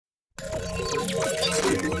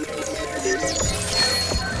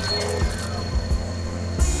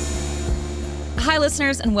Hi,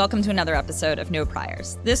 listeners, and welcome to another episode of No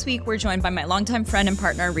Priors. This week, we're joined by my longtime friend and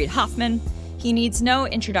partner, Reid Hoffman. He needs no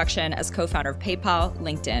introduction as co-founder of PayPal,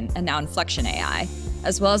 LinkedIn, and now Inflection AI,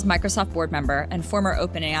 as well as Microsoft board member and former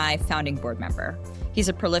OpenAI founding board member. He's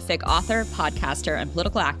a prolific author, podcaster, and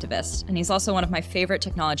political activist, and he's also one of my favorite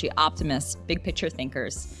technology optimists, big picture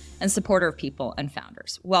thinkers, and supporter of people and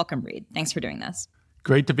founders. Welcome, Reid. Thanks for doing this.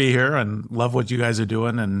 Great to be here and love what you guys are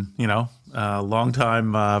doing and,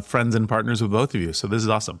 longtime friends and partners with both of you. So this is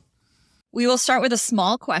awesome. We will start with a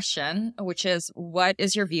small question, which is, what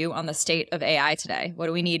is your view on the state of AI today? What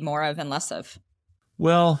do we need more of and less of?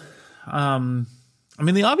 Well,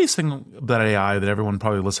 the obvious thing about AI that everyone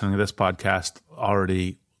probably listening to this podcast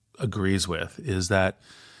already agrees with is that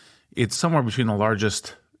it's somewhere between the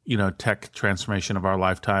largest, tech transformation of our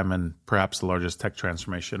lifetime and perhaps the largest tech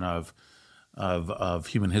transformation of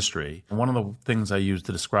human history. And one of the things I use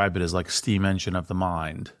to describe it is like steam engine of the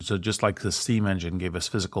mind. So just like the steam engine gave us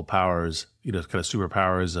physical powers, kind of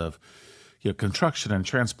superpowers of, construction and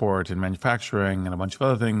transport and manufacturing and a bunch of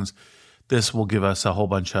other things, this will give us a whole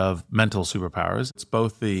bunch of mental superpowers. It's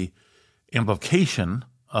both the amplification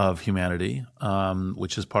of humanity,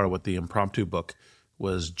 which is part of what the Impromptu book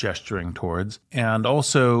was gesturing towards. And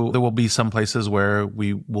also there will be some places where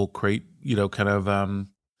we will create,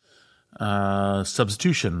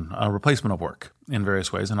 substitution, replacement of work in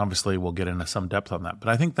various ways. And obviously we'll get into some depth on that. But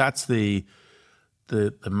I think that's the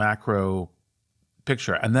macro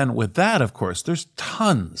picture. And then with that, of course, there's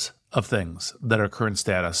tons of things that are current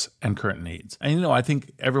status and current needs. And, I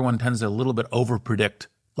think everyone tends to a little bit overpredict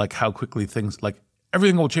like how quickly things, like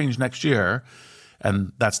everything will change next year.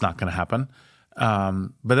 And that's not going to happen.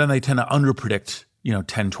 But then they tend to underpredict,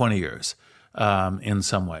 10, 20 years. In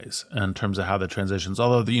some ways, in terms of how the transitions.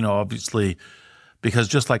 Although, obviously, because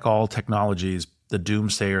just like all technologies, the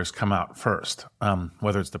doomsayers come out first.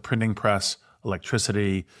 Whether it's the printing press,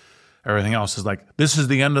 electricity, everything else is like, this is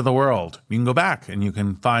the end of the world. You can go back and you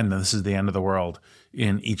can find that this is the end of the world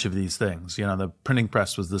in each of these things. The printing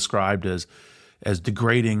press was described as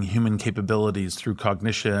degrading human capabilities through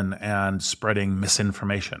cognition and spreading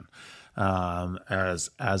misinformation, as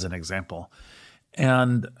an example.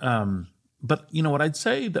 And But what I'd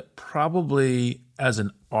say that probably as an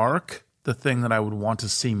arc, the thing that I would want to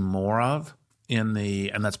see more of and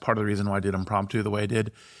that's part of the reason why I did Impromptu the way I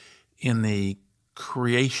did, in the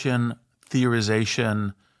creation,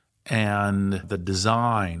 theorization, and the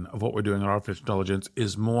design of what we're doing in artificial intelligence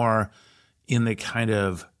is more in the kind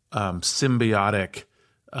of symbiotic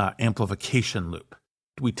amplification loop.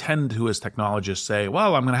 We tend to, as technologists, say,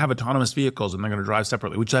 well, I'm going to have autonomous vehicles and they're going to drive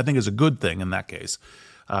separately, which I think is a good thing in that case.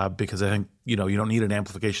 Because I think, you don't need an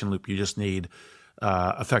amplification loop. You just need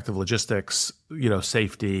effective logistics,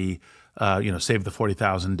 safety, save the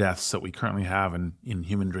 40,000 deaths that we currently have in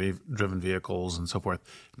human-driven vehicles and so forth.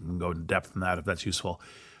 We can go into depth in that if that's useful.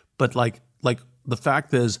 But like the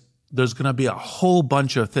fact is, there's going to be a whole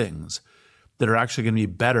bunch of things that are actually going to be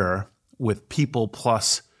better with people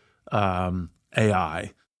plus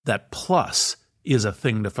AI. That plus is a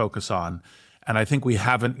thing to focus on. And I think we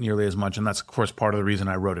haven't nearly as much, and that's, of course, part of the reason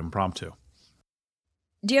I wrote Impromptu.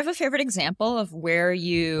 Do you have a favorite example of where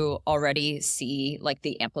you already see like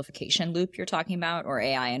the amplification loop you're talking about, or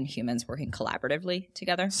AI and humans working collaboratively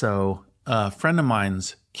together? So a friend of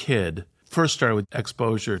mine's kid first started with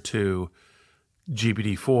exposure to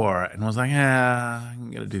GPT-4 and was like,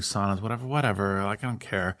 I'm going to do sonnets, whatever. Like, I don't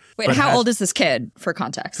care. Wait, but how old is this kid for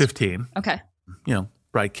context? 15. Okay.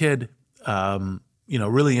 Bright kid.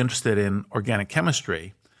 Really interested in organic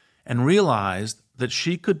chemistry, and realized that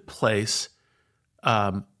she could place,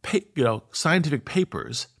 scientific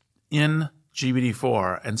papers in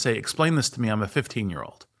GPT-4 and say, explain this to me, I'm a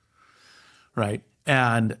 15-year-old, right?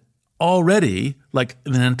 And already, like,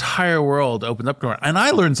 the entire world opened up to her. And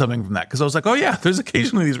I learned something from that, because I was like, oh yeah, there's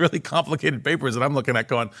occasionally these really complicated papers that I'm looking at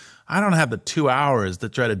going, I don't have the 2 hours to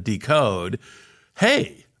try to decode.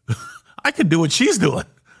 Hey, I could do what she's doing.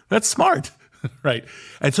 That's smart. Right.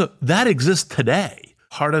 And so that exists today.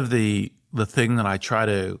 Part of the thing that I try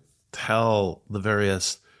to tell the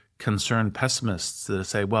various concerned pessimists that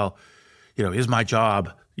say, well, is my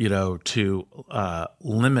job, to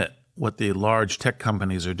limit what the large tech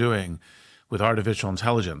companies are doing with artificial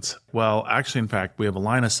intelligence. Well, actually, in fact, we have a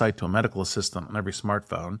line of sight to a medical assistant on every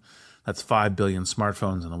smartphone. That's 5 billion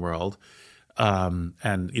smartphones in the world. And,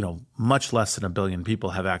 much less than 1 billion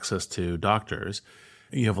people have access to doctors.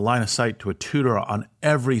 You have a line of sight to a tutor on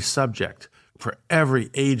every subject, for every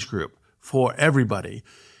age group, for everybody.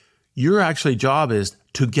 Your actually job is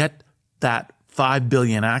to get that 5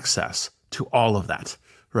 billion access to all of that,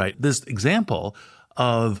 right? This example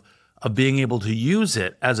of of being able to use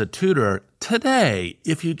it as a tutor today,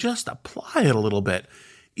 if you just apply it a little bit,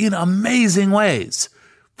 in amazing ways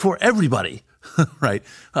for everybody, right?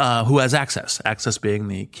 Who has access. Access being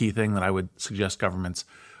the key thing that I would suggest governments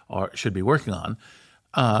should be working on,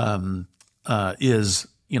 is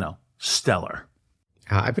stellar.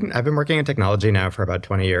 I've been working in technology now for about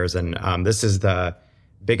 20 years, and this is the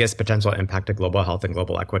biggest potential impact to global health and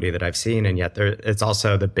global equity that I've seen, and yet it's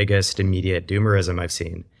also the biggest immediate doomerism I've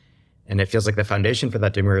seen. And it feels like the foundation for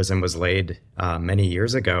that doomerism was laid many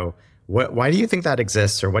years ago. Why do you think that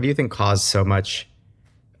exists, or what do you think caused so much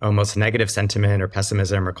almost negative sentiment or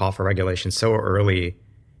pessimism or call for regulation so early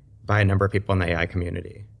by a number of people in the AI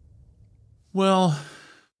community? Well,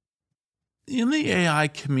 in the AI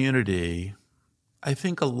community, I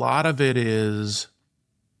think a lot of it is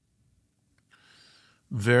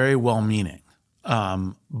very well-meaning,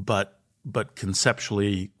 but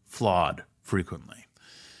conceptually flawed frequently.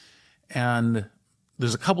 And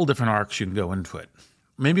there's a couple different arcs you can go into it.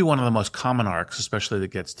 Maybe one of the most common arcs, especially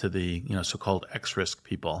that gets to the so-called X-risk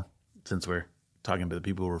people, since we're talking about the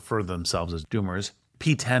people who refer to themselves as doomers,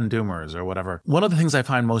 P10 doomers or whatever. One of the things I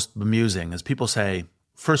find most bemusing is people say,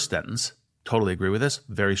 first sentence, totally agree with this,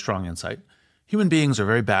 very strong insight, human beings are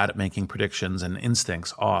very bad at making predictions and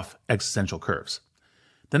instincts off existential curves.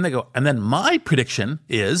 Then they go, and then my prediction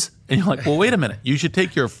is, and you're like, well, wait a minute, you should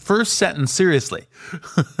take your first sentence seriously,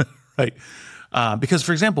 right? Because,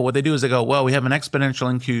 for example, what they do is they go, well, we have an exponential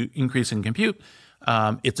increase in compute.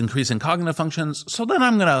 It's increasing cognitive functions. So then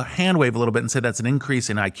I'm going to hand wave a little bit and say that's an increase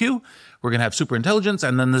in IQ. We're going to have super intelligence,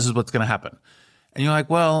 and then this is what's going to happen. And you're like,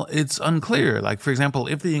 well, it's unclear. Like, for example,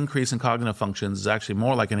 if the increase in cognitive functions is actually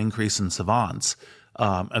more like an increase in savants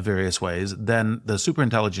of various ways, then the super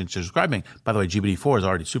intelligence you're describing, by the way, GPT-4 is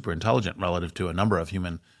already super intelligent relative to a number of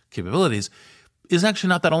human capabilities, is actually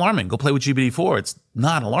not that alarming. Go play with GPT-4. It's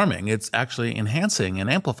not alarming. It's actually enhancing and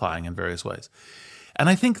amplifying in various ways. And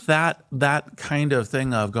I think that kind of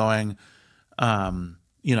thing of going, I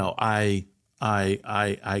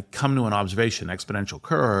come to an observation, exponential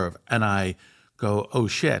curve, and I go, oh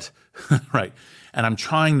shit, right? And I'm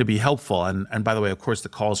trying to be helpful. And by the way, of course, the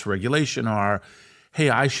calls for regulation are, hey,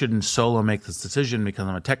 I shouldn't solo make this decision because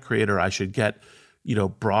I'm a tech creator. I should get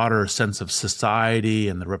broader sense of society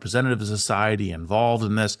and the representative of society involved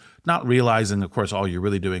in this, not realizing, of course, all you're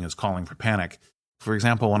really doing is calling for panic. For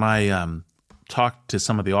example, when I talked to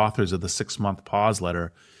some of the authors of the 6-month pause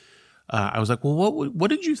letter, I was like, well, what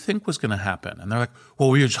did you think was going to happen? And they're like, well,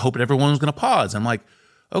 we were just hoping everyone was going to pause. I'm like,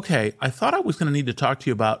 okay, I thought I was going to need to talk to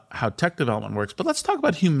you about how tech development works, but let's talk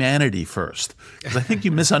about humanity first, because I think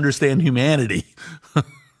you misunderstand humanity.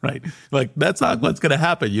 Right? Like, that's not what's going to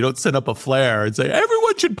happen. You don't set up a flare and say,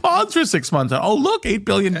 everyone should pause for 6 months. And, oh, look, 8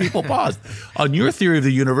 billion people paused. On your theory of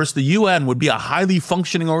the universe, the UN would be a highly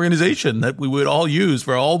functioning organization that we would all use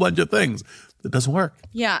for a whole bunch of things. It doesn't work.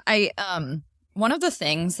 Yeah, one of the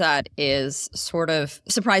things that is sort of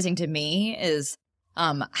surprising to me is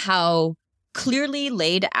how clearly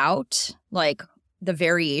laid out, like, the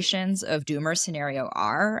variations of doomer scenario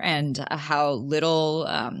are, and how little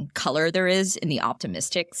color there is in the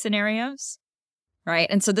optimistic scenarios, right?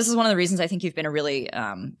 And so this is one of the reasons I think you've been a really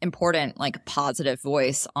important, like, positive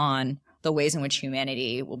voice on the ways in which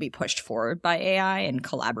humanity will be pushed forward by AI and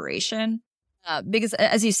collaboration. Because,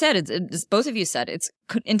 as you said, as both of you said, it's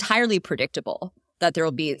entirely predictable that there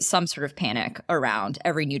will be some sort of panic around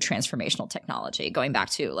every new transformational technology, going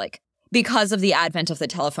back to, like, because of the advent of the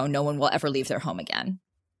telephone, no one will ever leave their home again.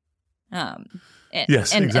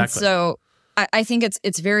 Yes, exactly. And so I think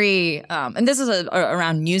it's very, and this is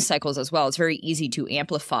around news cycles as well. It's very easy to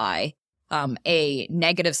amplify a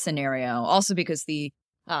negative scenario, also because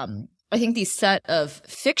I think the set of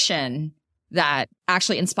fiction that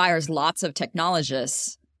actually inspires lots of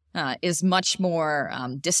technologists is much more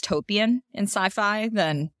dystopian in sci-fi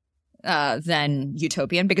than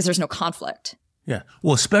utopian, because there's no conflict. Yeah.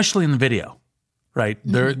 Well, especially in the video, right?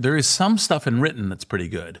 Mm-hmm. There is some stuff in written that's pretty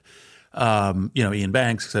good. Ian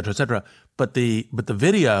Banks, et cetera. But the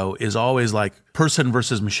video is always like person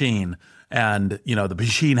versus machine. And, the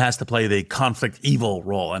machine has to play the conflict evil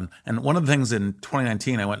role. And one of the things in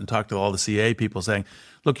 2019, I went and talked to all the CA people saying,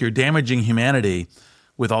 look, you're damaging humanity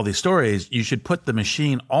with all these stories. You should put the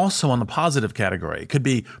machine also on the positive category. It could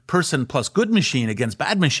be person plus good machine against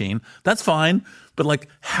bad machine. That's fine. But, like,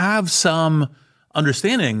 have some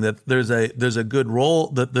understanding that there's a good role,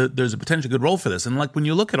 that there's a potential good role for this. And, like, when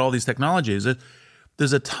you look at all these technologies,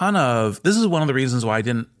 there's a ton of, this is one of the reasons why I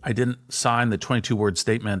didn't sign the 22-word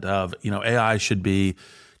statement of, AI should be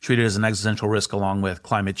treated as an existential risk along with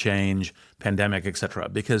climate change, pandemic, et cetera.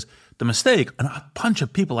 Because the mistake, and a bunch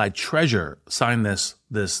of people I treasure signed this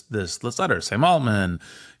letter, Sam Altman,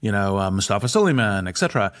 Mustafa Suleyman, et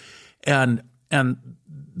cetera. And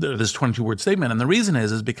this 22-word statement. And the reason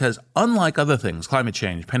is because unlike other things, climate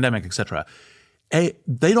change, pandemic, et cetera, they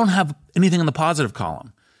don't have anything in the positive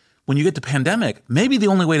column. When you get to pandemic, maybe the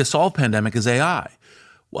only way to solve pandemic is AI.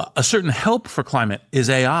 Well, a certain help for climate is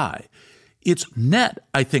AI. It's net,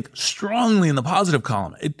 I think, strongly in the positive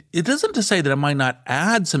column. It isn't to say that it might not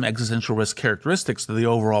add some existential risk characteristics to the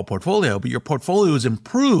overall portfolio, but your portfolio is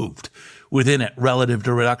improved within it relative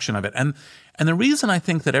to reduction of it. And the reason I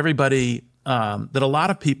think that everybody, that a lot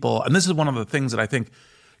of people, and this is one of the things that I think,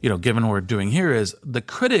 given what we're doing here, is the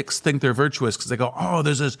critics think they're virtuous because they go, oh,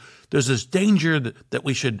 there's this danger that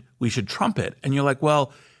we should trumpet. And you're like,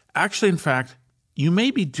 well, actually, in fact, you may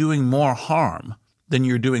be doing more harm than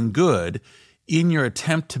you're doing good in your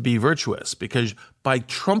attempt to be virtuous, because by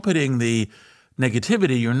trumpeting the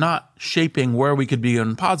negativity, you're not shaping where we could be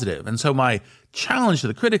in positive. And so my challenge to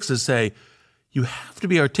the critics is say, you have to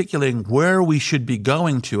be articulating where we should be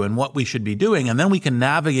going to and what we should be doing, and then we can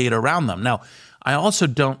navigate around them. Now, I also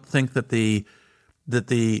don't think that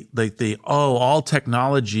all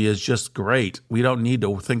technology is just great. We don't need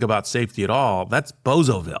to think about safety at all. That's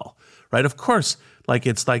Bozoville, right? Of course,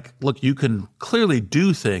 it's like, look, you can clearly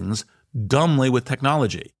do things dumbly with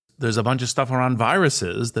technology. There's a bunch of stuff around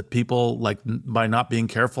viruses that people, by not being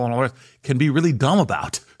careful and all that, can be really dumb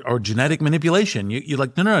about, or genetic manipulation. You're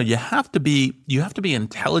like, no, you have to be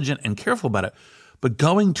intelligent and careful about it. But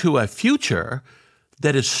going to a future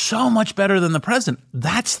that is so much better than the present,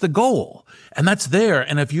 that's the goal. And that's there.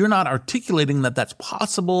 And if you're not articulating that that's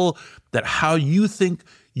possible, that how you think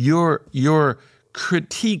your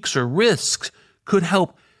critiques or risks could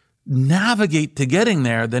help navigate to getting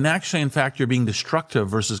there, then actually, in fact, you're being destructive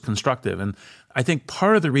versus constructive. And I think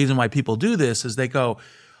part of the reason why people do this is they go,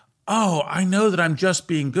 oh, I know that I'm just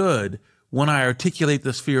being good when I articulate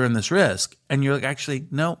this fear and this risk. And you're like, actually,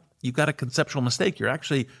 no, you've got a conceptual mistake. You're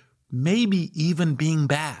actually maybe even being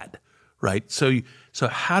bad, right? So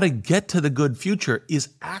how to get to the good future is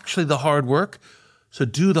actually the hard work. So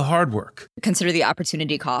do the hard work. Consider the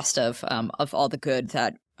opportunity cost of all the good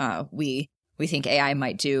that we think AI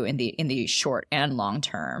might do in the short and long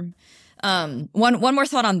term. One more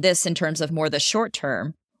thought on this in terms of more the short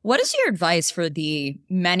term. What is your advice for the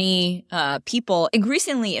many people,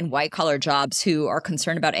 increasingly in white-collar jobs, who are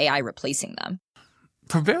concerned about AI replacing them?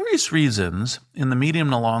 For various reasons, in the medium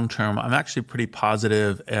to long term, I'm actually pretty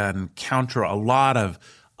positive and counter a lot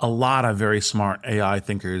of very smart AI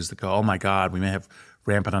thinkers that go, oh my God, we may have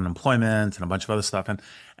rampant unemployment and a bunch of other stuff.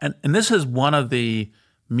 And this is one of the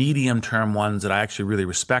medium-term ones that I actually really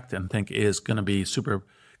respect and think is going to be super,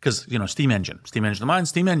 because, steam engine of mine,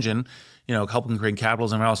 steam engine, helping create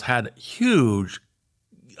capitalism and else had huge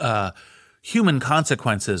human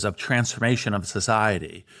consequences of transformation of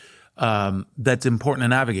society. That's important to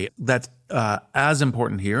navigate. That's as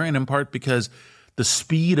important here, and in part because the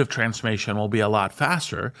speed of transformation will be a lot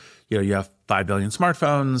faster. You have 5 billion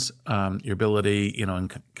smartphones, your ability, in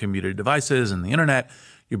computer devices and the internet,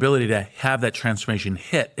 your ability to have that transformation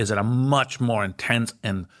hit is at a much more intense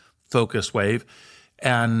and focused wave.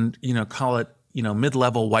 And, call it,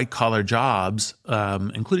 mid-level white-collar jobs,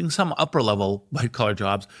 including some upper-level white-collar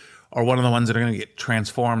jobs, are one of the ones that are going to get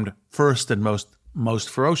transformed first and most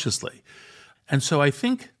ferociously. And so I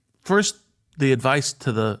think first the advice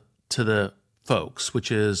to the folks, which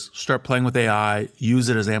is start playing with AI, use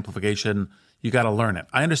it as amplification. You got to learn it.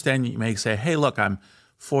 I understand you may say, hey, look, I'm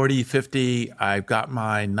 40, 50, I've got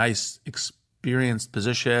my nice experienced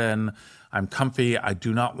position, I'm comfy, I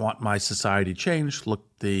do not want my society changed. Look,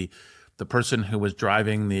 the person who was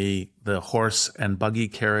driving the horse and buggy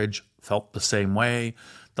carriage felt the same way.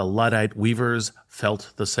 The Luddite weavers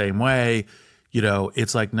felt the same way.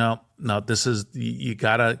 It's like, no, this is, you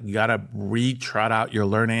gotta re-trot out your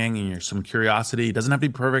learning and some curiosity. It doesn't have to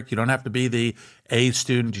be perfect. You don't have to be the A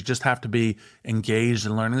student. You just have to be engaged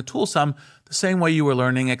in learning the tool the same way you were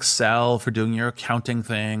learning Excel for doing your accounting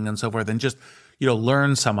thing and so forth, and just,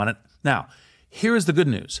 learn some on it. Now, here is the good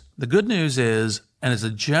news. The good news is, and it's a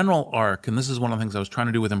general arc, and this is one of the things I was trying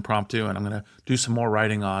to do with Impromptu, and I'm going to do some more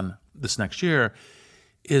writing on this next year,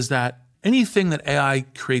 is that anything that AI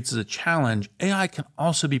creates as a challenge, AI can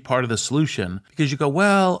also be part of the solution, because you go,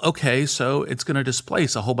 well, okay, so it's going to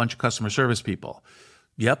displace a whole bunch of customer service people.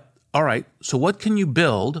 Yep. All right. So what can you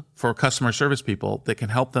build for customer service people that can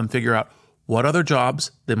help them figure out what other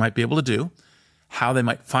jobs they might be able to do, how they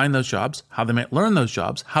might find those jobs, how they might learn those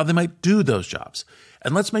jobs, how they might do those jobs.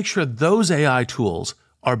 And let's make sure those AI tools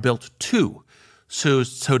are built too, so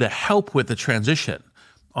to help with the transition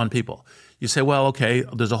on people. you say, well, okay,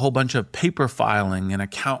 there's a whole bunch of paper filing in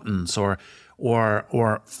accountants or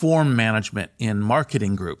form management in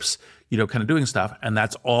marketing groups, kind of doing stuff. And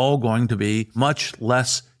that's all going to be much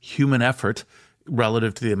less human effort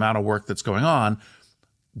relative to the amount of work that's going on.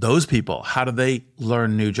 Those people, how do they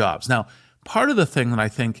learn new jobs? Now, part of the thing that I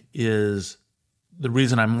think is the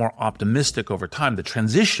reason I'm more optimistic over time, the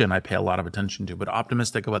transition I pay a lot of attention to, but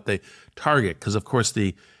optimistic about the target, because of course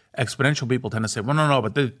the exponential people tend to say, well, no,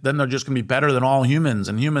 but then they're just going to be better than all humans,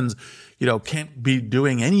 and humans, can't be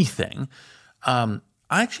doing anything. I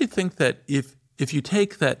actually think that if you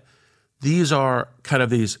take that these are kind of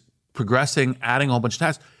these progressing, adding a whole bunch of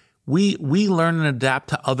tasks, we learn and adapt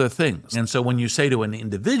to other things. And so when you say to an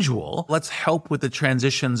individual, let's help with the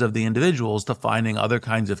transitions of the individuals to finding other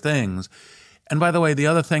kinds of things. And by the way, the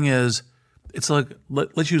other thing is, it's like,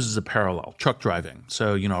 let's use as a parallel, truck driving.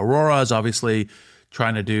 So, Aurora is obviously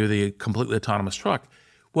trying to do the completely autonomous truck.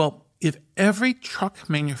 Well, if every truck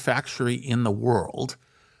manufacturer in the world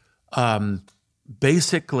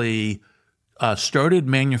basically started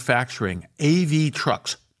manufacturing AV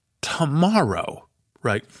trucks tomorrow,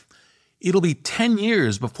 right? It'll be 10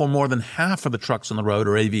 years before more than half of the trucks on the road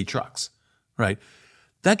are AV trucks, right?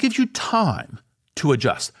 That gives you time to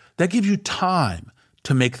adjust. That gives you time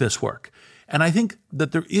to make this work. And I think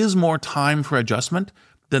that there is more time for adjustment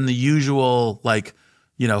than the usual,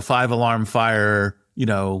 5-alarm fire,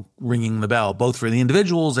 ringing the bell, both for the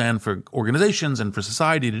individuals and for organizations and for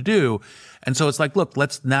society to do. And so it's like, look,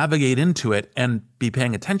 let's navigate into it and be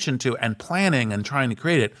paying attention to and planning and trying to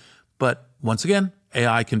create it. But once again,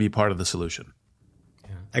 AI can be part of the solution.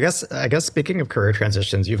 I guess speaking of career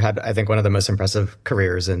transitions, you've had, I think, one of the most impressive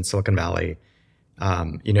careers in Silicon Valley.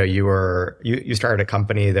 You started a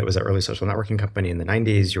company that was an early social networking company in the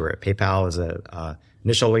 90s. You were at PayPal as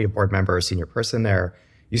initially a board member, a senior person there.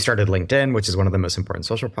 You started LinkedIn, which is one of the most important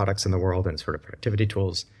social products in the world and sort of productivity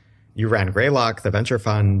tools. You ran Greylock, the venture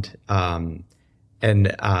fund.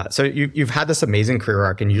 So you've had this amazing career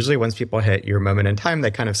arc. And usually once people hit your moment in time,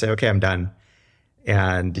 they kind of say, okay, I'm done.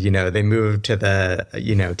 And, they move to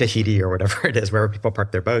Tahiti or whatever it is, wherever people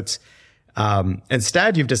park their boats.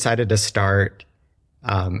 Instead, you've decided to start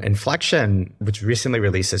Inflection, which recently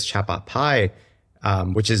released its chatbot Pi,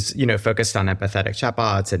 which is, focused on empathetic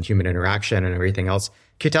chatbots and human interaction and everything else.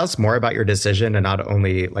 Can you tell us more about your decision and not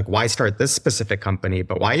only why start this specific company,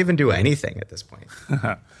 but why even do anything at this point?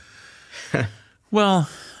 Well,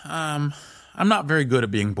 I'm not very good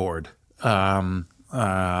at being bored.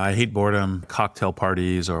 I hate boredom, cocktail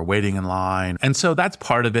parties or waiting in line. And so that's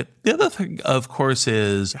part of it. The other thing, of course,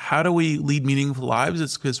 is how do we lead meaningful lives?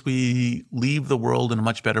 It's because we leave the world in a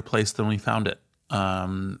much better place than we found it.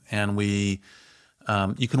 You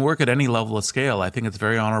can work at any level of scale. I think it's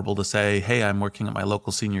very honorable to say, hey, I'm working at my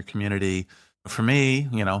local senior community. For me,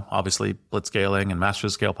 obviously blitzscaling and master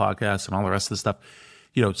scale podcasts and all the rest of the stuff,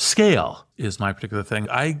 scale is my particular thing.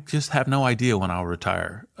 I just have no idea when I'll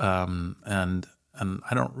retire. And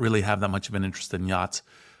I don't really have that much of an interest in yachts.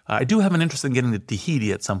 I do have an interest in getting to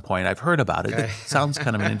Tahiti at some point. I've heard about it. It sounds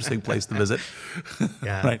kind of an interesting place to visit.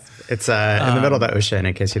 Yeah, right. It's in the middle of the ocean,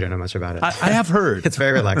 in case you don't know much about it. I have heard. It's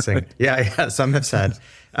very relaxing. Yeah, some have said.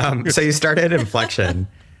 So you started Inflection.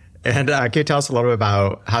 And can you tell us a little bit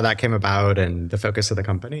about how that came about and the focus of the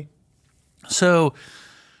company? So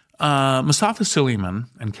Mustafa Suleyman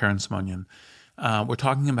and Karen Simonian, we're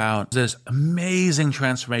talking about this amazing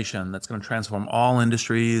transformation that's going to transform all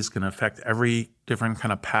industries, going to affect every different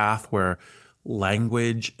kind of path where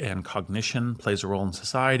language and cognition plays a role in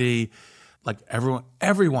society. Like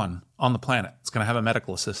everyone on the planet is going to have a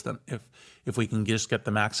medical assistant if we can just get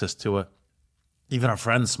them access to even our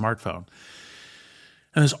friend's smartphone.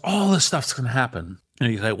 And there's all this stuff that's going to happen.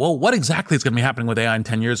 And you say, well, what exactly is going to be happening with AI in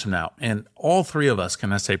 10 years from now? And all three of us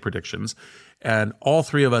can say predictions. And all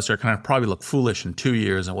three of us are kind of probably look foolish in 2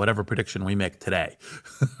 years in whatever prediction we make today,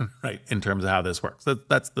 right, in terms of how this works.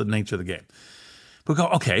 That's the nature of the game. But we go,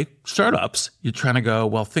 okay, startups, you're trying to go,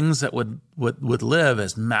 well, things that would live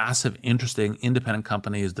as massive, interesting, independent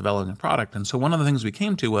companies developing a product. And so one of the things we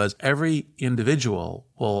came to was every individual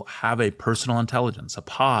will have a personal intelligence, a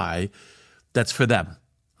Pi that's for them,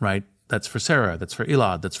 right? That's for Sarah, that's for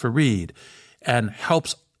Elad, that's for Reed, and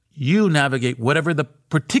helps you navigate whatever the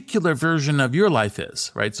particular version of your life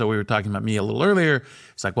is, right? So we were talking about me a little earlier.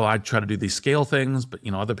 It's like, well, I try to do these scale things, but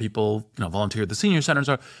other people, volunteer at the senior centers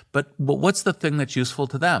are. But what's the thing that's useful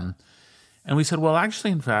to them? And we said, well,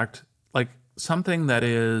 actually, in fact, like something that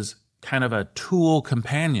is kind of a tool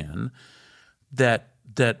companion that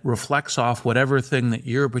reflects off whatever thing that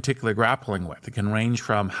you're particularly grappling with. It can range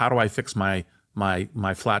from how do I fix my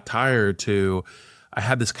flat tire to I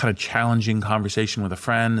had this kind of challenging conversation with a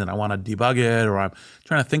friend and I want to debug it, or I'm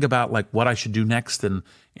trying to think about like what I should do next in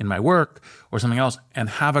my work or something else, and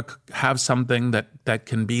have something that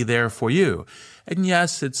can be there for you. And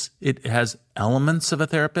yes, it has elements of a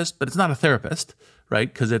therapist, but it's not a therapist,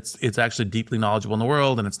 right? Because it's actually deeply knowledgeable in the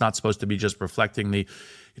world, and it's not supposed to be just reflecting the,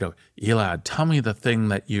 Elad, tell me the thing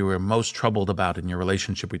that you were most troubled about in your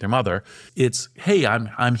relationship with your mother. It's, hey,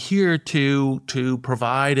 I'm here to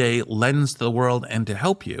provide a lens to the world and to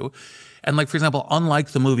help you. And like, for example,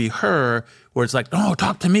 unlike the movie Her, where it's like, no,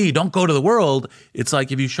 talk to me, don't go to the world. It's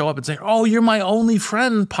like if you show up and say, oh, you're my only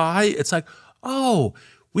friend, Pi. It's like, oh,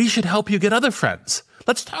 we should help you get other friends.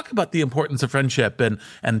 Let's talk about the importance of friendship and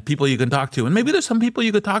people you can talk to. And maybe there's some people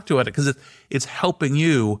you could talk to at it because it's helping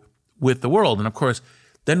you with the world. And of course,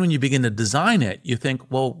 then when you begin to design it, you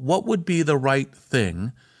think, well, what would be the right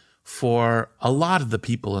thing for a lot of the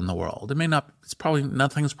people in the world?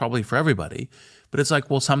 Nothing's probably for everybody, but it's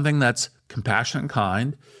like, well, something that's compassionate and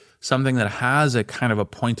kind, something that has a kind of a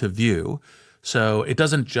point of view. So it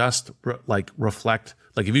doesn't just reflect,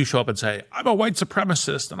 like if you show up and say, I'm a white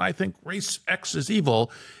supremacist and I think race X is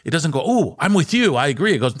evil, it doesn't go, oh, I'm with you, I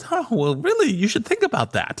agree. It goes, no, well, really, you should think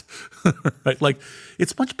about that. Right? Like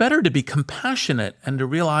it's much better to be compassionate and to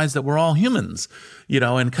realize that we're all humans,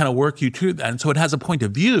 and kind of work you through that. And so it has a point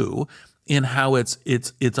of view in how it's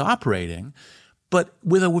operating, but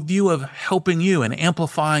with a view of helping you and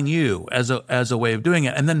amplifying you as a way of doing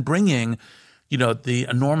it, and then bringing, the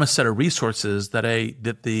enormous set of resources that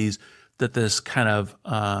this kind of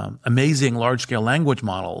amazing large-scale language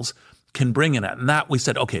models can bring in it. And that we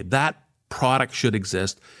said, okay, that product should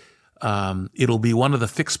exist. It'll be one of the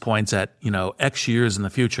fixed points at, X years in the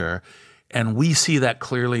future. And we see that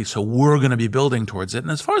clearly, so we're going to be building towards it.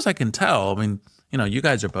 And as far as I can tell, I mean, you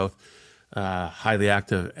guys are both highly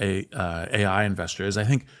active AI investors. I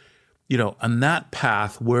think, on that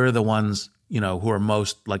path, we're the ones, who are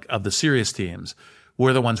most like of the serious teams.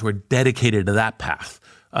 We're the ones who are dedicated to that path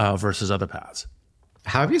versus other paths.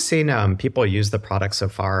 How have you seen people use the product so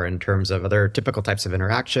far in terms of other typical types of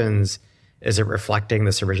interactions? Is it reflecting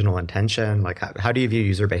this original intention? Like, how do you view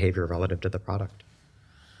user behavior relative to the product?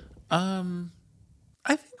 I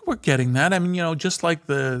think we're getting that. I mean, just like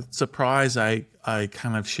the surprise I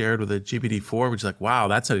kind of shared with the GPT-4, which is like, wow,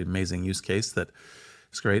 that's an amazing use case. That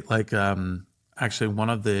is great. Like, actually, one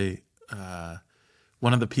of the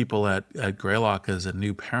people at Greylock is a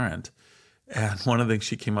new parent. And one of the things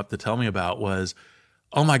she came up to tell me about was,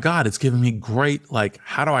 oh my God, it's giving me great, like,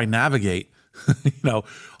 how do I navigate,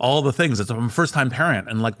 all the things. I'm a first-time parent,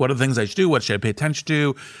 and like, what are the things I should do? What should I pay attention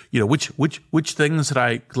to? Which things should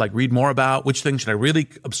I like read more about? Which things should I really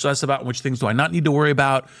obsess about? And which things do I not need to worry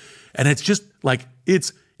about? And it's just like,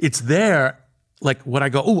 it's there. Like when I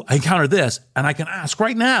go, oh, I encountered this, and I can ask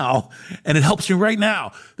right now, and it helps me right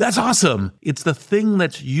now. That's awesome. It's the thing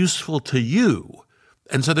that's useful to you.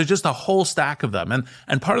 And so there's just a whole stack of them.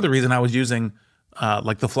 And part of the reason I was using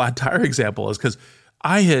like the flat tire example is because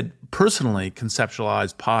I had personally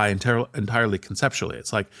conceptualized Pi entirely conceptually.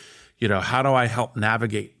 It's like, how do I help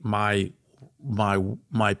navigate my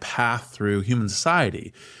path through human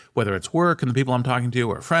society, whether it's work and the people I'm talking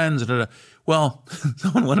to or friends. Well,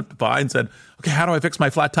 someone went up to Pi and said, okay, how do I fix my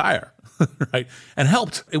flat tire? Right? And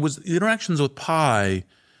helped. It was the interactions with Pi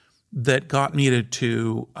that got me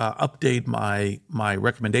to update my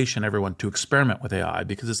recommendation to everyone to experiment with AI,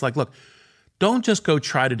 because it's like, look, don't just go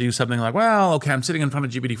try to do something like, well, okay, I'm sitting in front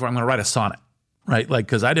of GPT-4, I'm going to write a sonnet, right? Like,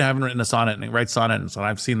 because I haven't written a sonnet and I write sonnet, and so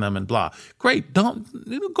I've seen them and blah. Great, go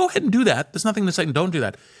ahead and do that. There's nothing to say don't do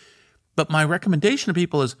that. But my recommendation to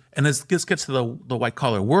people is, and this gets to the white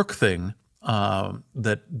collar work thing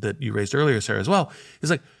that you raised earlier, Sarah, as well, is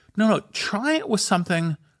like, no, try it with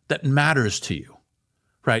something that matters to you,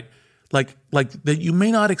 right? Like that you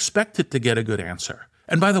may not expect it to get a good answer.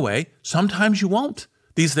 And by the way, sometimes you won't.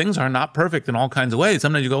 These things are not perfect in all kinds of ways.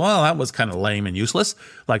 Sometimes you go, well, that was kind of lame and useless.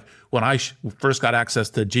 Like when I first got access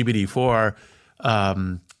to GPT-4,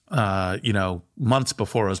 months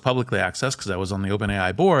before it was publicly accessed, because I was on the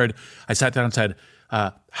OpenAI board, I sat down and said,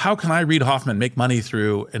 how can I, Reid Hoffman, make money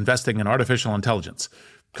through investing in artificial intelligence?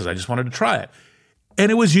 Because I just wanted to try it.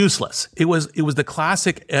 And it was useless. It was the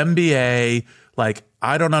classic MBA, like,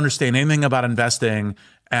 I don't understand anything about investing,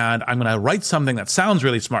 and I'm going to write something that sounds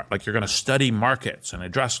really smart, like you're going to study markets and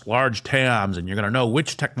address large TAMs, and you're going to know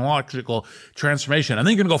which technological transformation, and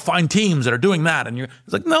then you're going to go find teams that are doing that. And it's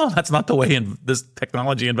like, no, that's not the way this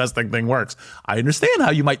technology investing thing works. I understand how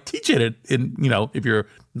you might teach it if you're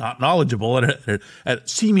not knowledgeable at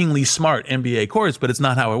seemingly smart MBA course, but it's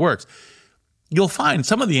not how it works. you'll find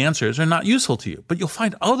some of the answers are not useful to you, but you'll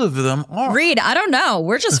find other of them are. Reed, I don't know.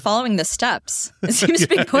 We're just following the steps. It seems to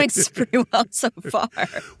be going pretty well so far.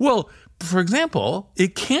 Well, for example,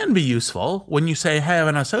 it can be useful when you say, hey, I have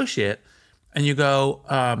an associate, and you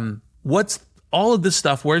go, what's all of this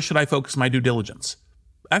stuff? Where should I focus my due diligence?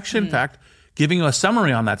 Actually, in fact, giving you a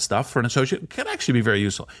summary on that stuff for an associate can actually be very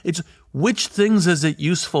useful. It's which things is it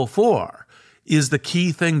useful for is the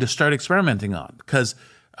key thing to start experimenting on, because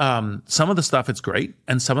some of the stuff it's great,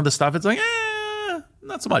 and some of the stuff it's like,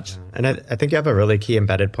 not so much. And I think you have a really key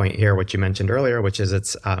embedded point here, which you mentioned earlier, which is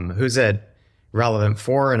it's who's it relevant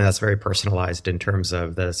for, and that's very personalized in terms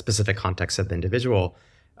of the specific context of the individual.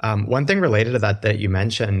 One thing related to that you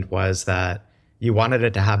mentioned was that you wanted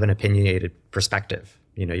it to have an opinionated perspective.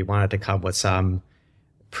 You wanted to come with some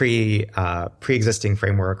pre-existing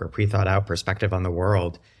framework or pre-thought out perspective on the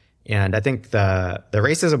world. And I think the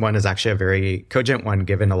racism one is actually a very cogent one,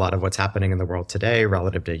 given a lot of what's happening in the world today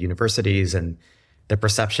relative to universities and the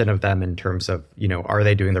perception of them in terms of, are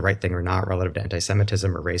they doing the right thing or not relative to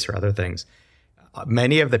anti-Semitism or race or other things.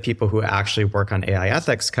 Many of the people who actually work on AI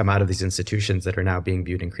ethics come out of these institutions that are now being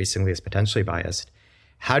viewed increasingly as potentially biased.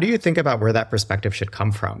 How do you think about where that perspective should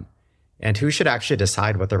come from? And who should actually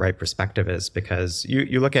decide what the right perspective is? Because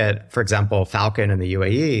you look at, for example, Falcon in the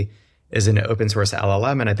UAE is an open source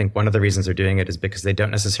LLM. And I think one of the reasons they're doing it is because they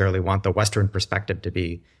don't necessarily want the Western perspective to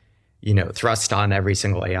be, thrust on every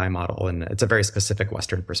single AI model. And it's a very specific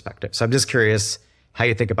Western perspective. So I'm just curious how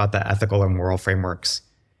you think about the ethical and moral frameworks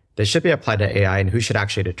that should be applied to AI and who should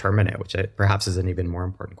actually determine it, which perhaps is an even more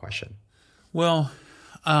important question. Well,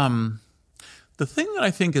 the thing that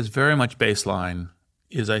I think is very much baseline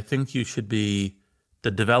is I think you should be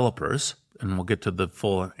the developers, and we'll get to the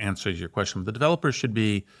full answer to your question, but the developers should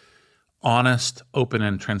be honest, open,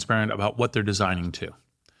 and transparent about what they're designing to.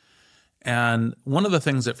 And one of the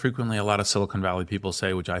things that frequently a lot of Silicon Valley people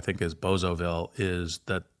say, which I think is Bozoville, is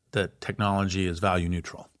that technology is value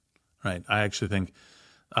neutral, right? I actually think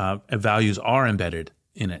values are embedded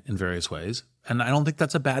in it in various ways. And I don't think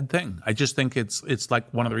that's a bad thing. I just think it's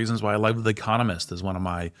like one of the reasons why I love The Economist as one of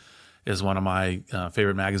my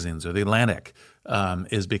favorite magazines, or The Atlantic,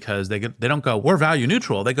 is because they don't go, we're value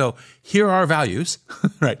neutral. They go, here are our values,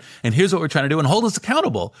 right? And here's what we're trying to do, and hold us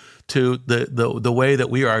accountable to the way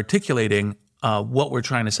that we are articulating what we're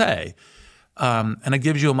trying to say. And it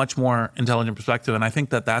gives you a much more intelligent perspective. And I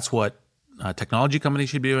think that that's what technology companies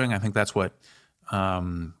should be doing. I think that's what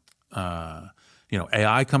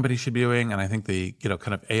AI companies should be doing, and I think the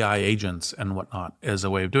kind of AI agents and whatnot is a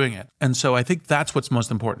way of doing it. And so I think that's what's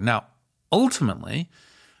most important. Now, ultimately,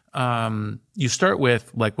 you start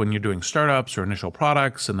with, like when you're doing startups or initial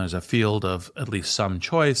products, and there's a field of at least some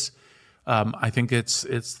choice. I think it's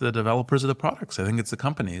the developers of the products. I think it's the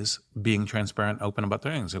companies being transparent, open about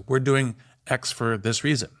their things. Like, we're doing X for this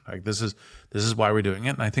reason. Like this is why we're doing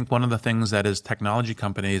it. And I think one of the things that is technology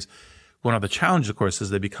companies. One of the challenges, of course,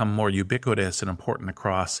 is they become more ubiquitous and important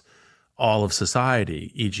across all of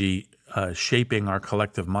society, e.g., shaping our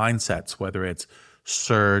collective mindsets, whether it's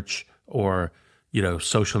search or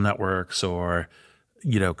social networks or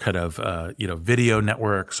video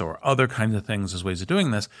networks or other kinds of things as ways of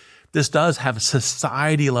doing this. This does have a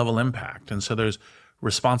society level impact, and so there's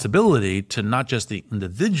responsibility to not just the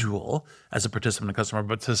individual as a participant and customer,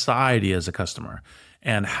 but society as a customer.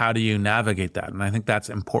 And how do you navigate that? And I think that's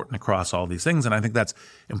important across all these things. And I think that's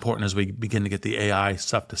important as we begin to get the AI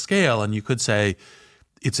stuff to scale. And you could say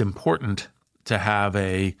it's important to have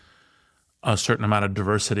a certain amount of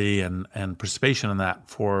diversity and participation in that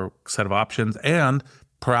for a set of options and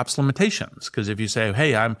perhaps limitations. Because if you say,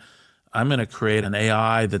 hey, I'm going to create an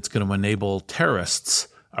AI that's going to enable terrorists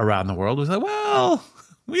around the world, we say, well,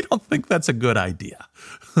 we don't think that's a good idea,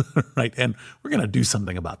 right? And we're going to do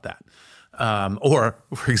something about that. Or,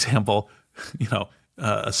 for example,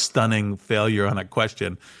 a stunning failure on a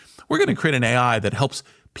question. We're going to create an AI that helps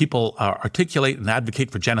people articulate and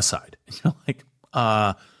advocate for genocide.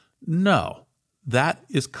 No, that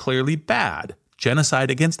is clearly bad. Genocide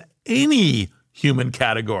against any human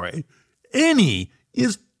category, any,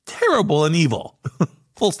 is terrible and evil.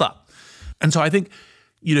 Full stop. And so I think,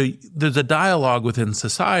 there's a dialogue within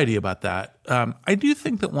society about that. I do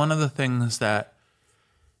think that one of the things that,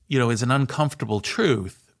 is an uncomfortable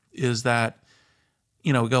truth is that,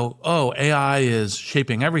 we go, oh, AI is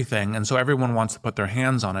shaping everything. And so everyone wants to put their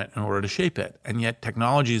hands on it in order to shape it. And yet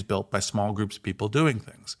technology is built by small groups of people doing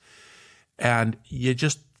things. And you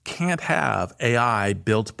just can't have AI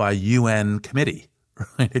built by UN committee,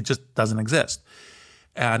 right? It just doesn't exist.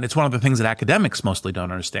 And it's one of the things that academics mostly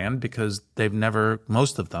don't understand because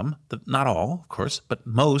most of them, not all, of course, but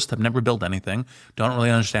most have never built anything, don't really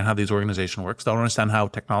understand how these organizations works, don't understand how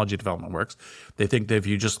technology development works. They think that if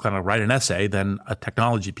you just kind of write an essay, then a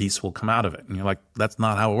technology piece will come out of it. And you're like, that's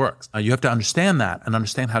not how it works. You have to understand that and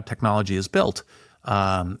understand how technology is built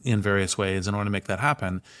in various ways in order to make that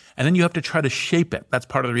happen. And then you have to try to shape it. That's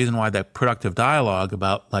part of the reason why that productive dialogue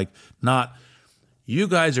about not, you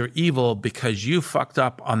guys are evil because you fucked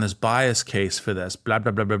up on this bias case for this, blah,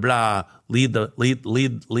 blah, blah, blah, blah, lead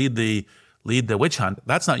the witch hunt.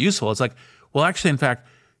 That's not useful. It's like, well, actually, in fact,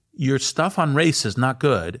 your stuff on race is not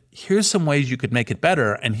good. Here's some ways you could make it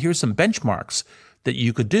better. And here's some benchmarks that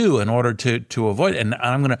you could do in order to avoid it.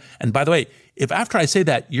 And by the way, if after I say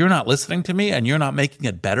that, you're not listening to me and you're not making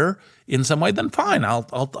it better in some way, then fine, I'll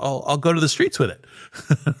go to the streets with it,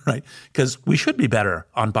 right? Because we should be better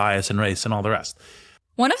on bias and race and all the rest.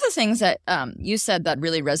 One of the things that you said that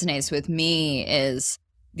really resonates with me is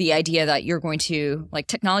the idea that you're going to, like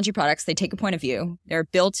technology products, they take a point of view. They're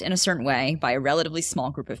built in a certain way by a relatively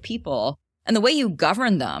small group of people. And the way you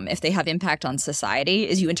govern them, if they have impact on society,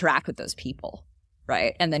 is you interact with those people,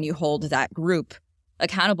 right? And then you hold that group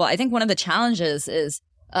accountable. I think one of the challenges is,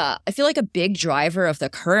 I feel like a big driver of the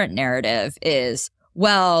current narrative is,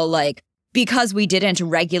 well, like, because we didn't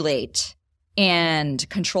regulate and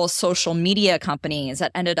control social media companies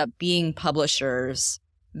that ended up being publishers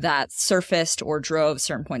that surfaced or drove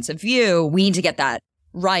certain points of view, we need to get that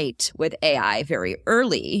right with AI very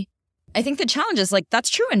early. I think the challenge is, like, that's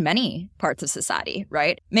true in many parts of society,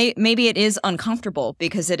 right? Maybe it is uncomfortable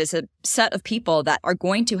because it is a set of people that are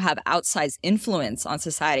going to have outsized influence on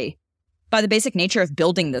society by the basic nature of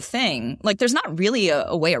building the thing. Like, there's not really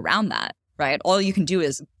a way around that, right? All you can do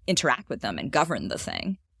is interact with them and govern the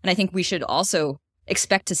thing. And I think we should also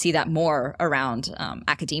expect to see that more around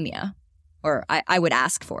academia, or I would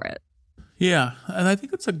ask for it. Yeah, and I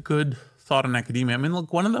think it's a good thought in academia. I mean,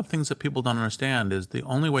 look, one of the things that people don't understand is the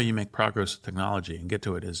only way you make progress with technology and get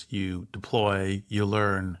to it is you deploy, you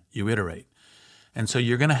learn, you iterate. And so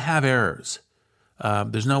you're going to have errors.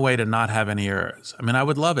 There's no way to not have any errors. I mean, I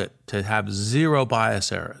would love it to have zero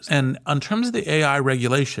bias errors. And in terms of the AI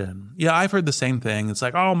regulation, yeah, I've heard the same thing. It's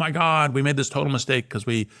like, oh my God, we made this total mistake because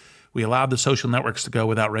we allowed the social networks to go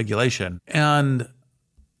without regulation. And,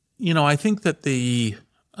 you know, I think that the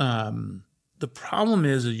problem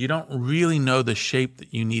is you don't really know the shape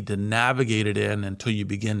that you need to navigate it in until you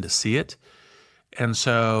begin to see it. And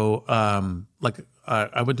so,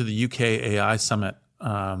 I went to the UK AI Summit,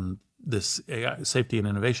 this AI Safety and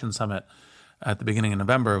Innovation Summit at the beginning of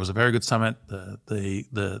November. It was a very good summit.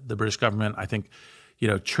 The British government, I think,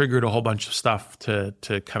 triggered a whole bunch of stuff to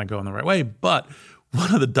kind of go in the right way. But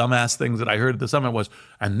one of the dumbass things that I heard at the summit was,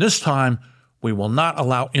 and this time we will not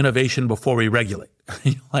allow innovation before we regulate.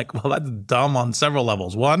 You're like, well, that's dumb on several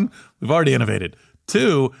levels. One, we've already innovated.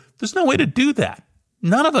 Two, there's no way to do that.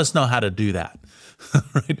 None of us know how to do that,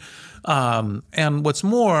 right? And what's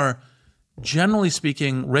more, generally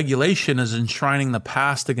speaking, regulation is enshrining the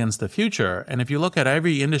past against the future. And if you look at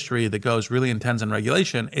every industry that goes really intense in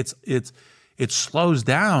regulation, it slows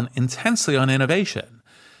down intensely on innovation.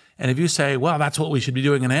 And if you say, well, that's what we should be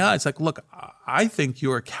doing in AI, it's like, look, I think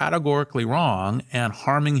you are categorically wrong and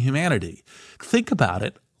harming humanity. Think about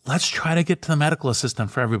it. Let's try to get to the medical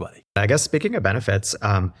assistant for everybody. I guess speaking of benefits,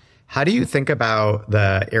 how do you think about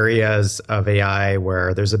the areas of AI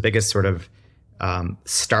where there's the biggest sort of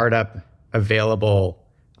startup available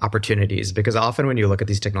opportunities? Because often when you look at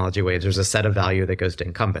these technology waves, there's a set of value that goes to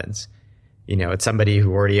incumbents. It's somebody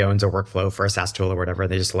who already owns a workflow for a SaaS tool or whatever,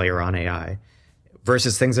 and they just layer on AI.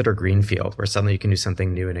 Versus things that are greenfield, where suddenly you can do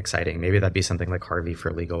something new and exciting. Maybe that'd be something like Harvey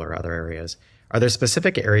for legal or other areas. Are there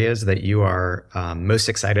specific areas that you are most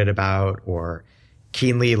excited about or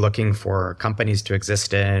keenly looking for companies to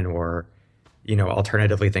exist in, or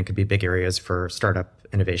alternatively think could be big areas for startup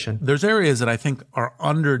innovation? There's areas that I think are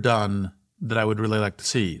underdone that I would really like to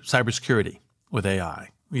see. Cybersecurity with AI.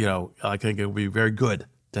 I think it would be very good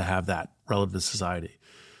to have that relative to society.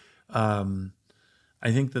 I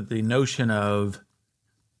think that the notion of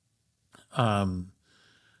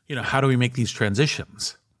how do we make these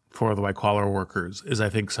transitions for the white collar workers is, I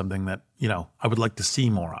think, something that, I would like to see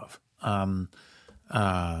more of.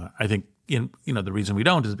 I think, the reason we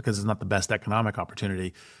don't is because it's not the best economic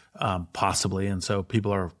opportunity, possibly. And so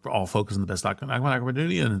people are all focused on the best economic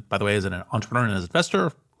opportunity. And by the way, as an entrepreneur and as an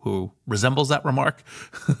investor who resembles that remark,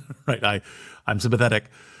 right, I'm sympathetic.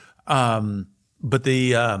 But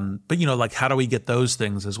how do we get those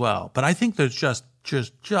things as well? But I think there's just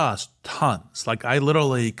tons. Like, I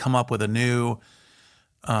literally come up with a new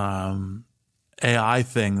AI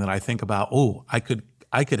thing that I think about. Oh, I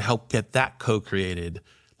I could help get that co-created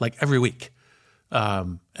like every week.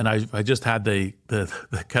 And I just had the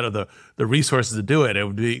kind of the resources to do it. It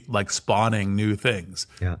would be like spawning new things.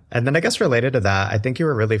 Yeah. And then I guess related to that, I think you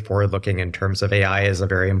were really forward looking in terms of AI as a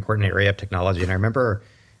very important area of technology. And I remember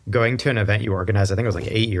going to an event you organized, I think it was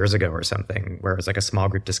like 8 years ago or something, where it was like a small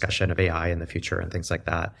group discussion of AI in the future and things like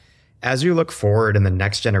that. As you look forward in the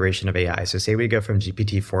next generation of AI, so say we go from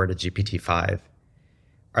GPT-4 to GPT-5,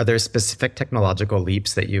 are there specific technological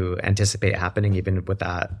leaps that you anticipate happening even with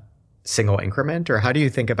that single increment? Or how do you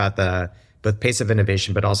think about the both pace of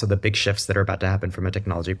innovation, but also the big shifts that are about to happen from a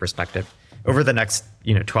technology perspective over the next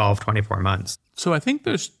 12, 24 months? So I think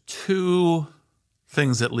there's two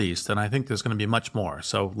things at least, and I think there's going to be much more.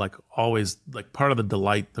 So like always, like part of the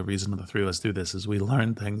delight, the reason the three of us do this is we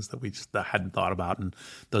learn things that we just hadn't thought about. And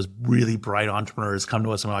those really bright entrepreneurs come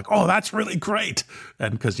to us and we're like, oh, that's really great.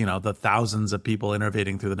 And because, the thousands of people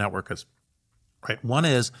innovating through the network is, right? One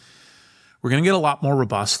is we're going to get a lot more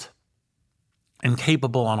robust and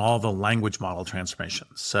capable on all the language model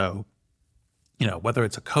transformations. So, whether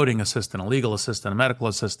it's a coding assistant, a legal assistant, a medical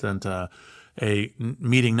assistant, a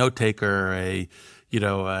meeting note taker, an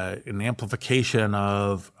amplification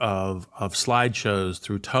of slideshows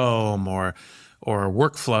through Tome or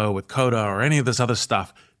workflow with Coda or any of this other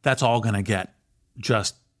stuff, that's all going to get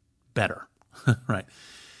just better, right?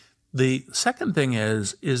 The second thing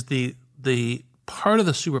is the part of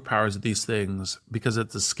the superpowers of these things, because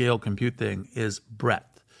it's a scale compute thing, is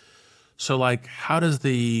breadth. So like, how does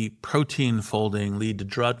the protein folding lead to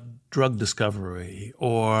drug discovery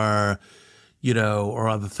or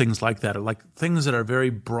other things like that, or like things that are very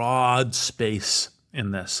broad space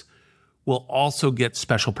in this, will also get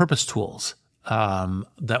special purpose tools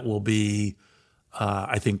that will be,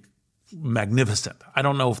 I think, magnificent. I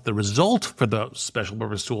don't know if the result for those special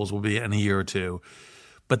purpose tools will be in a year or two,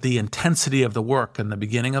 but the intensity of the work and the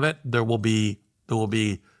beginning of it, there will be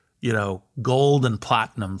gold and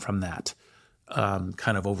platinum from that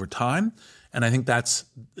kind of over time. And I think that's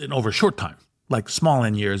over a short time, like small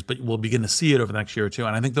in years, but we'll begin to see it over the next year or two.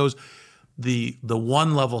 And I think the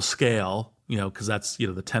one level scale, because that's, the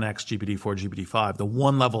 10x GPT-4, GPT-5, the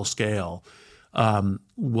one level scale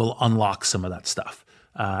will unlock some of that stuff.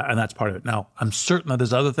 And that's part of it. Now, I'm certain that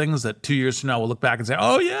there's other things that 2 years from now we'll look back and say,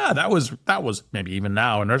 oh yeah, that was maybe even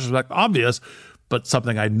now in retrospect obvious, but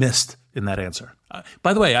something I missed in that answer.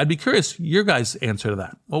 By the way, I'd be curious your guys' answer to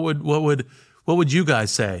that. What would you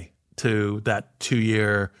guys say to that 2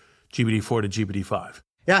 year GPT-4 to GPT-5?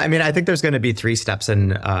 Yeah, I think there's going to be three steps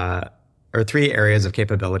or three areas of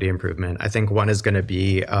capability improvement. I think one is going to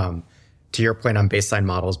be, to your point on baseline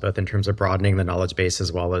models, both in terms of broadening the knowledge base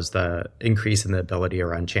as well as the increase in the ability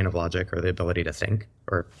around chain of logic or the ability to think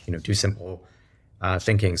or do simple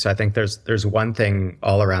thinking. So I think there's one thing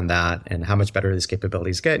all around that and how much better these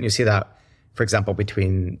capabilities get. And you see that, for example,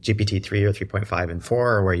 between GPT-3 or 3.5 and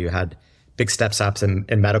 4, where you had big steps ups in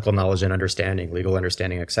medical knowledge and understanding, legal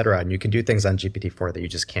understanding, et cetera. And you can do things on GPT-4 that you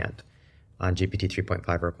just can't on GPT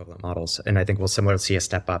 3.5 or equivalent models. And I think we'll similarly see a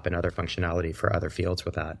step up in other functionality for other fields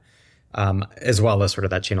with that, as well as sort of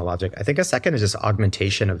that chain of logic. I think a second is just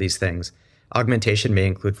augmentation of these things. Augmentation may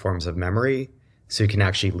include forms of memory, so you can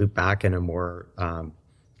actually loop back in a more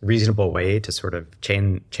reasonable way to sort of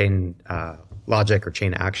chain logic or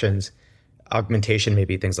chain actions. Augmentation may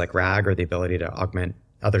be things like RAG or the ability to augment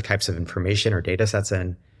other types of information or data sets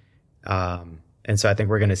in. And so I think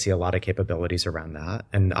we're going to see a lot of capabilities around that.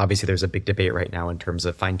 And obviously there's a big debate right now in terms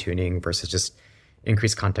of fine tuning versus just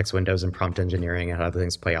increased context windows and prompt engineering and how other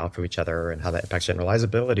things play off of each other and how that impacts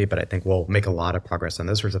generalizability. But I think we'll make a lot of progress on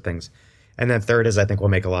those sorts of things. And then third is I think we'll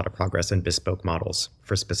make a lot of progress in bespoke models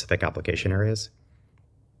for specific application areas.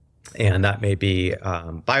 And that may be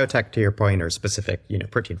biotech, to your point, or specific,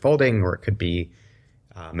 protein folding, or it could be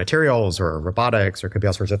materials or robotics, or it could be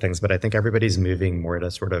all sorts of things. But I think everybody's moving more to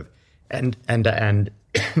sort of end-to-end,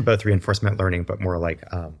 both reinforcement learning, but more like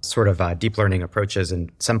deep learning approaches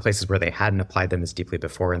in some places where they hadn't applied them as deeply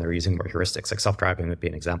before, and they're using more heuristics, like self-driving would be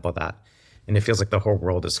an example of that. And it feels like the whole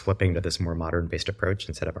world is flipping to this more modern-based approach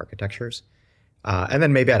instead of architectures. And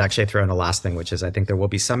then maybe I'd actually throw in a last thing, which is I think there will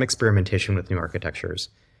be some experimentation with new architectures.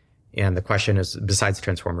 And the question is, besides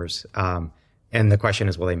transformers, and the question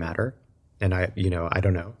is, will they matter? And I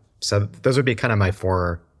don't know. So those would be kind of my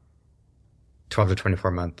 12 to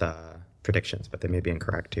 24 month predictions, but they may be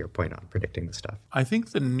incorrect to your point on predicting the stuff. I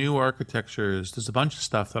think the new architectures, there's a bunch of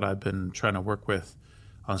stuff that I've been trying to work with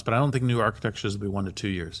on this, but I don't think new architectures will be 1 to 2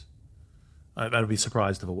 years. I'd be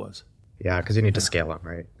surprised if it was. Yeah, because you need to scale them,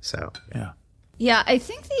 right? So yeah. Yeah, I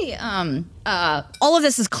think all of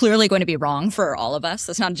this is clearly going to be wrong for all of us.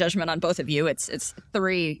 That's not a judgment on both of you. It's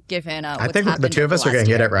three given. I think the two of us are going to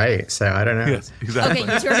get it right. So I don't know. Yes, exactly.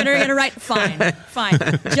 Okay, you two are going to get it right. Fine.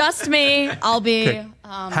 Just me. I'll be.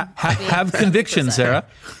 Have conviction, Sarah.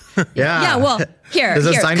 Yeah. Well, here.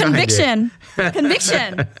 Conviction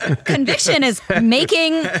is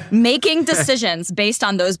making decisions based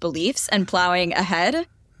on those beliefs and plowing ahead.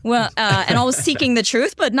 Well, and always seeking the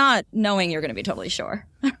truth, but not knowing you're going to be totally sure.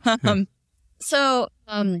 It depends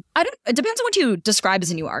on what you describe as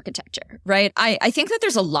a new architecture, right? I think that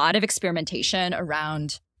there's a lot of experimentation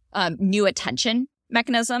around new attention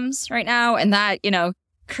mechanisms right now, and that,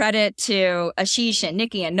 credit to Ashish and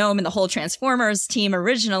Nikki and Noam and the whole Transformers team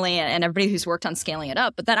originally, and everybody who's worked on scaling it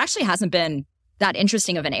up. But that actually hasn't been that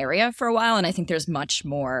interesting of an area for a while, and I think there's much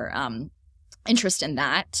more interest in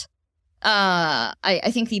that.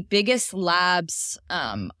 I think the biggest labs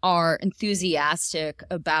are enthusiastic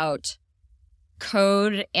about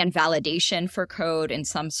code and validation for code in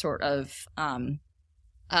some sort of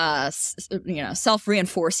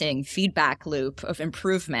self-reinforcing feedback loop of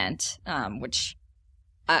improvement, which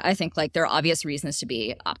I think there are obvious reasons to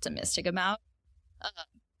be optimistic about.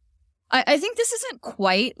 I think this isn't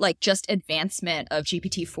quite just advancement of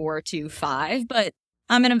GPT-4 to 5, but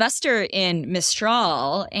I'm an investor in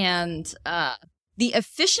Mistral, and the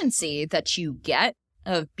efficiency that you get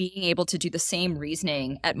of being able to do the same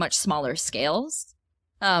reasoning at much smaller scales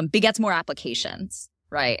begets more applications,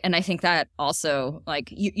 right? And I think that also,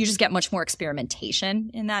 you just get much more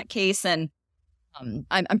experimentation in that case. And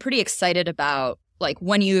I'm pretty excited about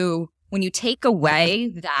when you take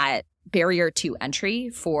away that barrier to entry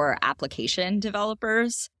for application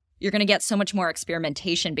developers, you're going to get so much more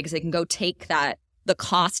experimentation because they can go take the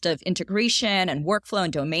cost of integration and workflow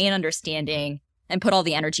and domain understanding and put all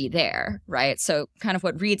the energy there, right? So kind of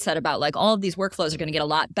what Reed said about all of these workflows are going to get a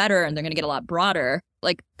lot better and they're going to get a lot broader.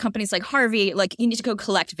 Companies like Harvey, you need to go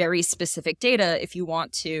collect very specific data if you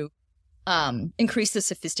want to increase the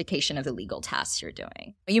sophistication of the legal tasks you're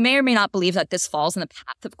doing. You may or may not believe that this falls in the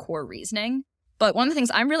path of core reasoning, but one of the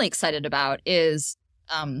things I'm really excited about is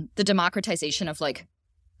the democratization of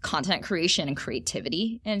content creation and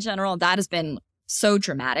creativity in general. That has been so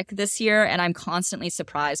dramatic this year, and I'm constantly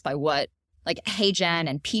surprised by what HeyGen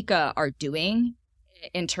and Pika are doing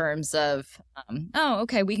in terms of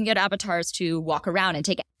we can get avatars to walk around and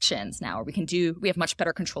take actions now, or we have much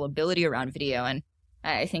better controllability around video. And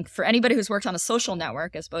I think for anybody who's worked on a social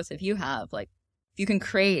network, as both of you have, if you can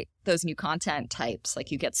create those new content types,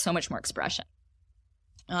 you get so much more expression.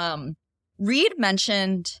 Reed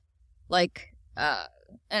mentioned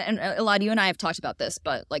and a lot of you and I have talked about this,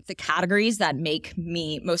 but the categories that make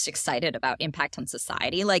me most excited about impact on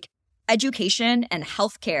society, education and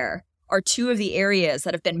healthcare are two of the areas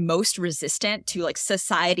that have been most resistant to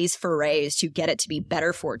society's forays to get it to be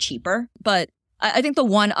better for cheaper. But I think the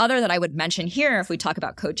one other that I would mention here, if we talk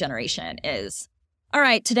about code generation, is, all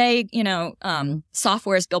right, today,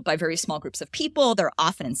 software is built by very small groups of people. They're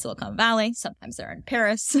often in Silicon Valley. Sometimes they're in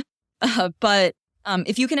Paris. But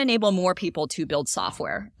if you can enable more people to build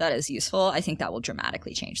software that is useful, I think that will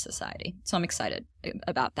dramatically change society. So I'm excited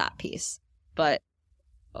about that piece. But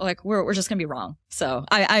we're just going to be wrong. So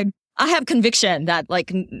I have conviction that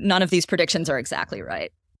none of these predictions are exactly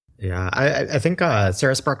right. Yeah, I think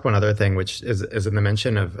Sarah sparked one other thing, which is in the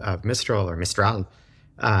mention of Mistral or Mistral.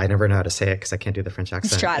 I never know how to say it because I can't do the French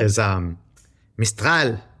accent.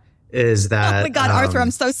 Mistral is that. Oh my God, Arthur,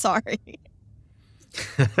 I'm so sorry.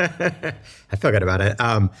 I feel good about it.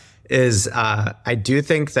 I do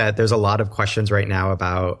think that there's a lot of questions right now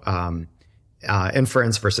about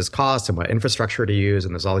inference versus cost and what infrastructure to use.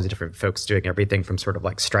 And there's all these different folks doing everything from sort of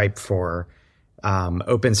Stripe for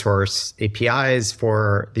open source APIs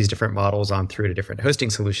for these different models on through to different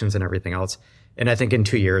hosting solutions and everything else. And I think in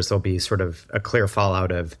 2 years, there'll be sort of a clear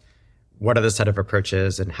fallout of what are the set of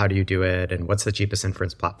approaches and how do you do it and what's the cheapest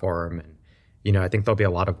inference platform. And, I think there'll be a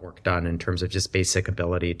lot of work done in terms of just basic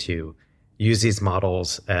ability to use these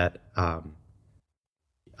models at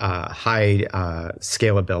high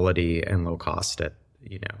scalability and low cost at,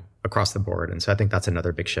 across the board. And so I think that's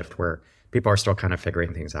another big shift where people are still kind of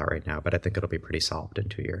figuring things out right now, but I think it'll be pretty solved in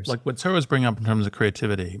 2 years. What Sarah was bringing up in terms of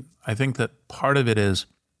creativity, I think that part of it is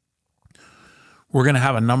we're going to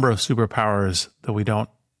have a number of superpowers that we don't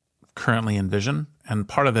currently envision. And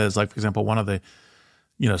part of it is for example, one of the,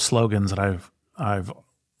 slogans that I've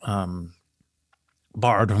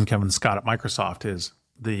borrowed from Kevin Scott at Microsoft is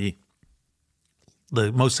the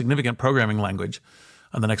most significant programming language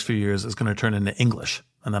in the next few years is going to turn into English.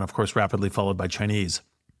 And then of course, rapidly followed by Chinese,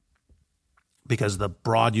 because the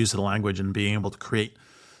broad use of the language and being able to create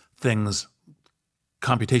things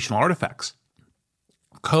computational artifacts,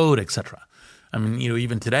 code, etc. I mean,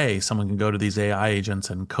 even today, someone can go to these AI agents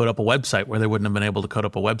and code up a website where they wouldn't have been able to code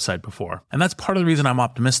up a website before. And that's part of the reason I'm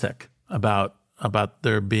optimistic about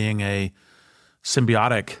there being a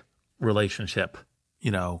symbiotic relationship,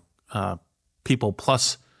 people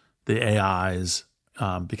plus the AIs,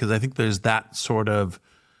 because I think there's that sort of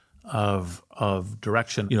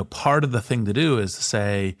direction. Part of the thing to do is to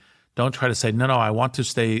say, don't try to say, no, I want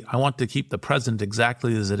to keep the present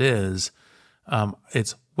exactly as it is.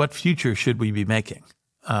 It's what future should we be making?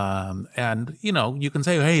 And you can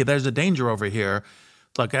say, hey, there's a danger over here.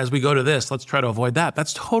 Like, as we go to this, let's try to avoid that.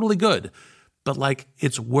 That's totally good. But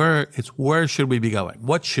it's where should we be going?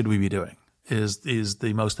 What should we be doing is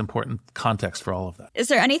the most important context for all of that. Is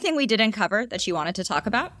there anything we didn't cover that you wanted to talk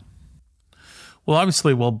about? Well,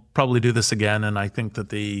 obviously, we'll probably do this again, and I think that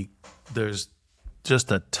there's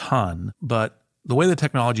just a ton. But the way the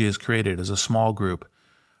technology is created is a small group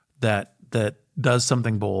that does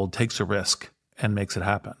something bold, takes a risk, and makes it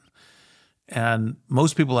happen. And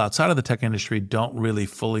most people outside of the tech industry don't really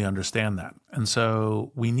fully understand that. And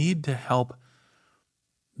so we need to help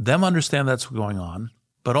them understand that's what's going on,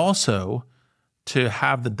 but also to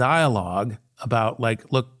have the dialogue about,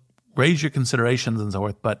 look, raise your considerations and so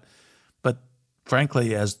forth. But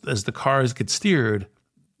frankly, as the cars get steered,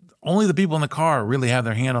 only the people in the car really have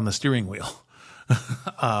their hand on the steering wheel.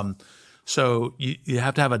 So you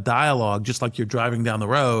have to have a dialogue, just like you're driving down the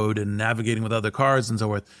road and navigating with other cars and so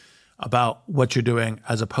forth, about what you're doing,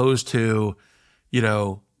 as opposed to,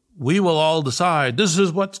 we will all decide this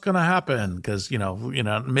is what's going to happen, because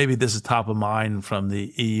maybe this is top of mind from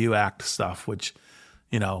the EU Act stuff, which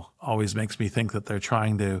always makes me think that they're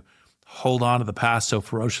trying to hold on to the past so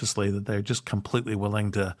ferociously that they're just completely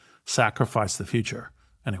willing to sacrifice the future.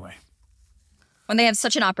 Anyway. When they have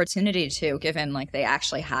such an opportunity to, given they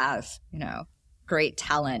actually have, great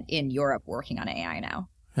talent in Europe working on AI now.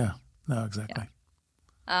 Yeah, no, exactly.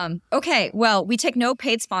 Yeah. Okay, well, we take no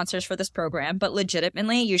paid sponsors for this program, but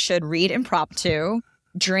legitimately you should read Impromptu,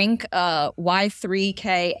 drink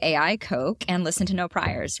Y3K AI Coke, and listen to No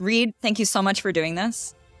Priors. Reed, thank you so much for doing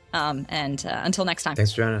this. And until next time.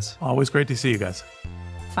 Thanks for joining us. Always great to see you guys.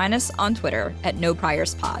 Find us on Twitter at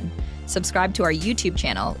NoPriorsPod. Subscribe to our YouTube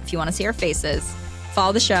channel if you want to see our faces.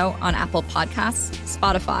 Follow the show on Apple Podcasts,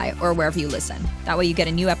 Spotify, or wherever you listen. That way you get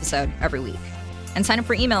a new episode every week. And sign up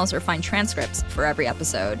for emails or find transcripts for every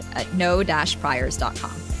episode at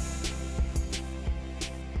no-priors.com.